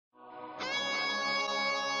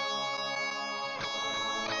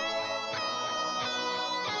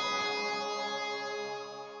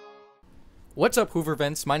What's up, Hoover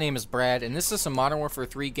Vents? My name is Brad, and this is some Modern Warfare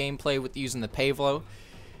 3 gameplay with using the Pave.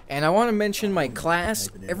 And I want to mention my class.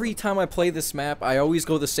 Every time I play this map, I always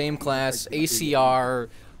go the same class: ACR,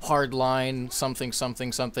 Hardline, something,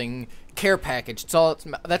 something, something, Care Package.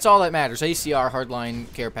 That's all that matters. ACR,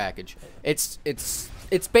 Hardline, Care Package. It's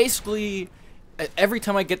basically every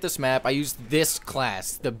time I get this map, I use this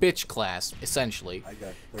class, the bitch class, essentially,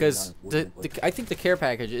 because I think the Care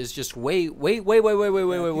Package is just way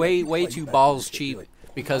too balls cheap,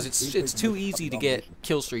 because it's too easy to get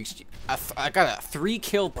kill streaks. I got a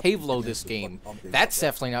 3-kill Pavlo this game. That's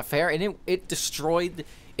definitely not fair, and it destroyed.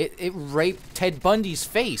 It raped Ted Bundy's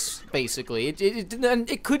face, basically.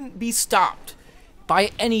 It couldn't be stopped by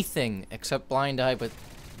anything except Blind Eye, but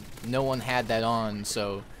no one had that on,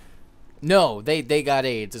 so. No, they got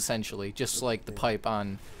AIDS, essentially, just like the pipe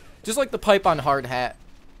on Hard Hat.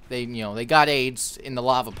 They got AIDS in the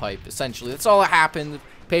lava pipe, essentially. That's all that happened.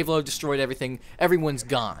 Pavlo destroyed everything. Everyone's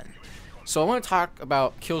gone. So I want to talk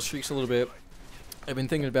about kill streaks a little bit. I've been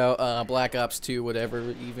thinking about Black Ops 2,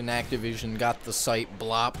 whatever. Even Activision got the site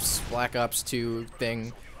Blops Black Ops 2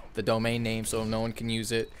 thing, the domain name, so no one can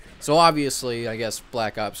use it. So obviously, I guess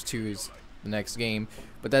Black Ops 2 is the next game,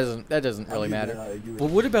 but that doesn't really matter. But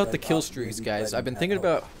what about the kill streaks, guys? I've been thinking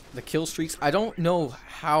about the kill streaks. I don't know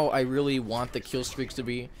how I really want the kill streaks to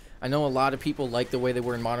be. I know a lot of people like the way they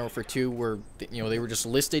were in Modern Warfare 2, where they were just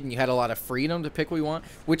listed and you had a lot of freedom to pick what you want,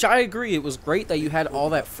 which I agree. It was great that you had all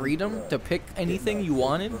that freedom to pick anything you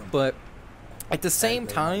wanted, but at the same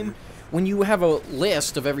time, when you have a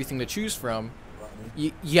list of everything to choose from,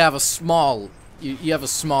 you have a smaller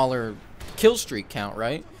kill streak count,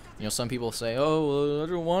 right? Some people say, oh, I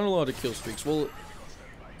don't want a lot of kill streaks. Well,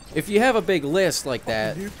 if you have a big list like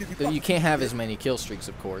that, then you can't have as many kill streaks,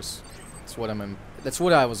 of course. That's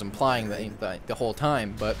what I was implying the whole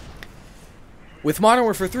time. But with Modern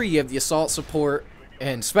Warfare 3, you have the Assault, Support,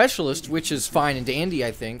 and Specialist, which is fine and dandy,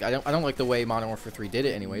 I think. I don't like the way Modern Warfare 3 did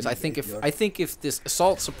it anyways. I think if this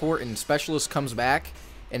Assault, Support, and Specialist comes back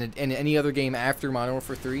in any other game after Modern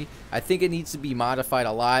Warfare 3, I think it needs to be modified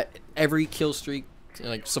a lot. Every kill streak,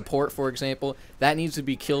 like Support, for example, that needs to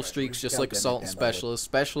be kill streaks, just like Assault and Specialist.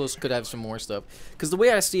 Specialist could have some more stuff, because the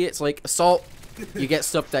way I see it, it's like Assault, you get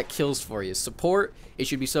stuff that kills for you. Support, it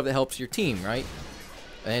should be stuff that helps your team, right?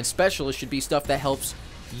 And Specialist should be stuff that helps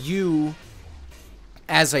you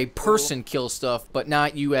as a person kill stuff, but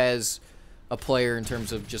not you as a player in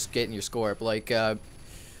terms of just getting your score up. Like I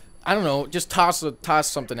don't know, just toss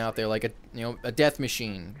something out there, like a death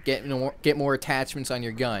machine. Get more attachments on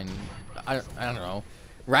your gun. I don't know,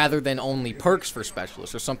 rather than only perks for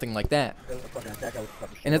Specialists or something like that.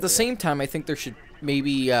 And at the same time, I think there should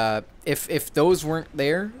maybe, if those weren't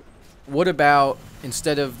there, what about,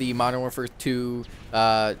 instead of the Modern Warfare 2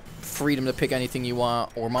 freedom to pick anything you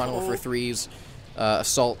want, or Modern Warfare 3's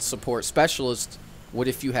Assault, Support, Specialist, what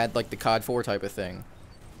if you had like the COD 4 type of thing?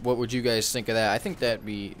 What would you guys think of that? I think that'd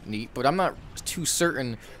be neat, but I'm not too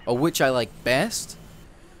certain of which I like best.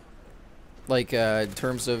 Like in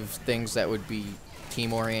terms of things that would be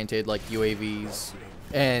team-oriented, like UAVs,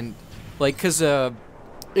 and like, cause if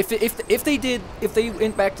they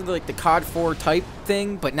went back to the COD 4 type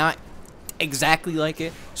thing, but not exactly like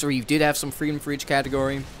it, so you did have some freedom for each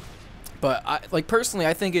category. But personally,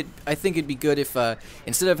 I think it'd be good if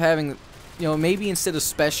instead of having, maybe instead of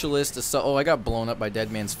Specialist, oh, I got blown up by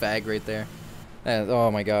Dead Man's Fag right there.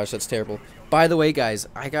 Oh my gosh, that's terrible. By the way, guys,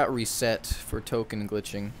 I got reset for token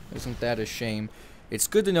glitching. Isn't that a shame? It's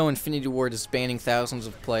good to know Infinity Ward is banning thousands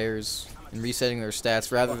of players and resetting their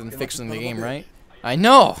stats rather than fixing the game, right? I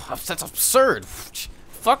know! That's absurd!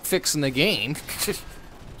 Fuck fixing the game.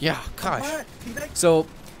 Yeah, gosh. So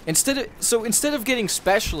instead of getting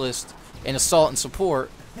Specialist and Assault and Support,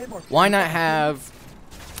 why not have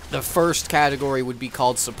the first category would be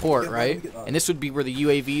called Support, right? And this would be where the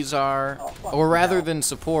UAVs are, or rather than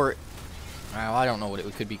Support, well, I don't know what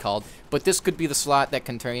it could be called, but this could be the slot that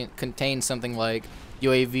contains something like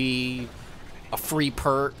UAV, a free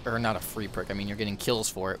perk, or not a free perk, I mean you're getting kills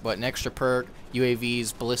for it, but an extra perk,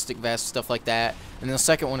 UAVs, ballistic vests, stuff like that. And then the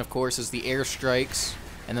second one, of course, is the airstrikes,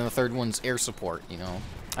 and then the third one's air support, I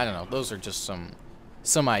don't know, those are just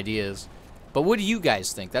some ideas. But what do you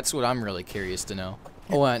guys think? That's what I'm really curious to know.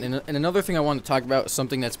 Oh, and another thing I wanted to talk about is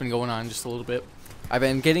something that's been going on just a little bit. I've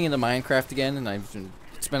been getting into Minecraft again, and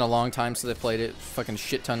it's been a long time since I played it, fucking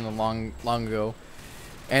shit ton long ago.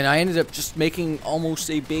 And I ended up just making almost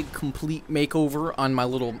a big complete makeover on my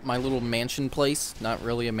little mansion place. Not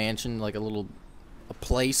really a mansion, like a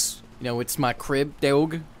place. It's my crib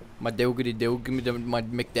dog, my doggy dog, my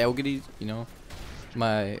McDowgity,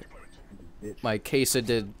 my case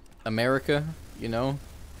of America,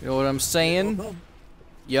 You know what I'm saying?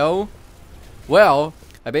 Yo? Well,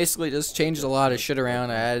 I basically just changed a lot of shit around.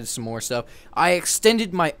 I added some more stuff. I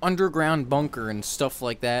extended my underground bunker and stuff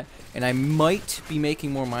like that. And I might be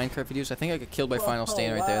making more Minecraft videos. I think I got killed by Final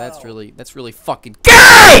Stand right there. That's really fucking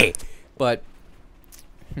gay! But,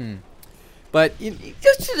 But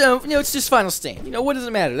just, you know, it's just Final Stand. You know, what does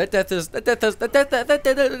it matter? That death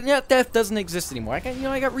doesn't exist anymore.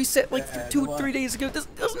 I got reset like 2-3 days ago. It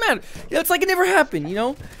doesn't matter. You know, it's like it never happened. You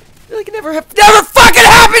know, like it never fucking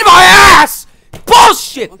happened. My ass.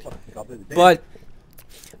 Bullshit. But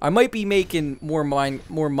I might be making more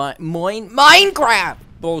Minecraft.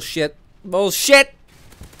 Bullshit.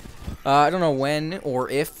 I don't know when or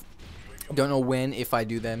if. Don't know when if I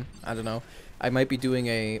do them. I don't know. I might be doing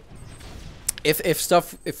a. If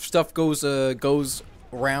stuff goes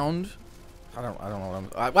around, I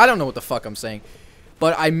don't know what the fuck I'm saying,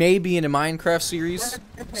 but I may be in a Minecraft series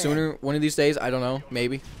sooner, one of these days. I don't know,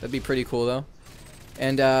 maybe that'd be pretty cool though.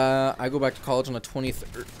 And I go back to college on the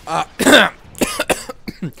 23rd.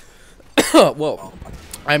 Whoa,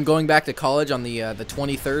 I'm going back to college on the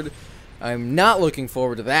 23rd. I'm not looking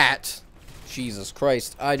forward to that. Jesus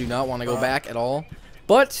Christ, I do not want to go back at all,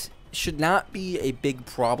 but. Should not be a big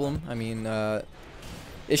problem. I mean,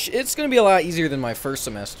 it's gonna be a lot easier than my first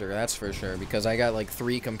semester, that's for sure, because I got like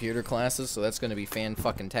 3 computer classes, so that's gonna be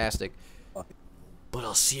fan-fucking-tastic. But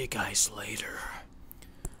I'll see you guys later.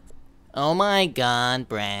 Oh my god,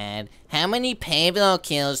 Brad. How many Pave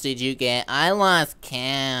kills did you get? I lost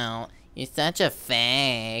count. You're such a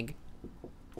fag.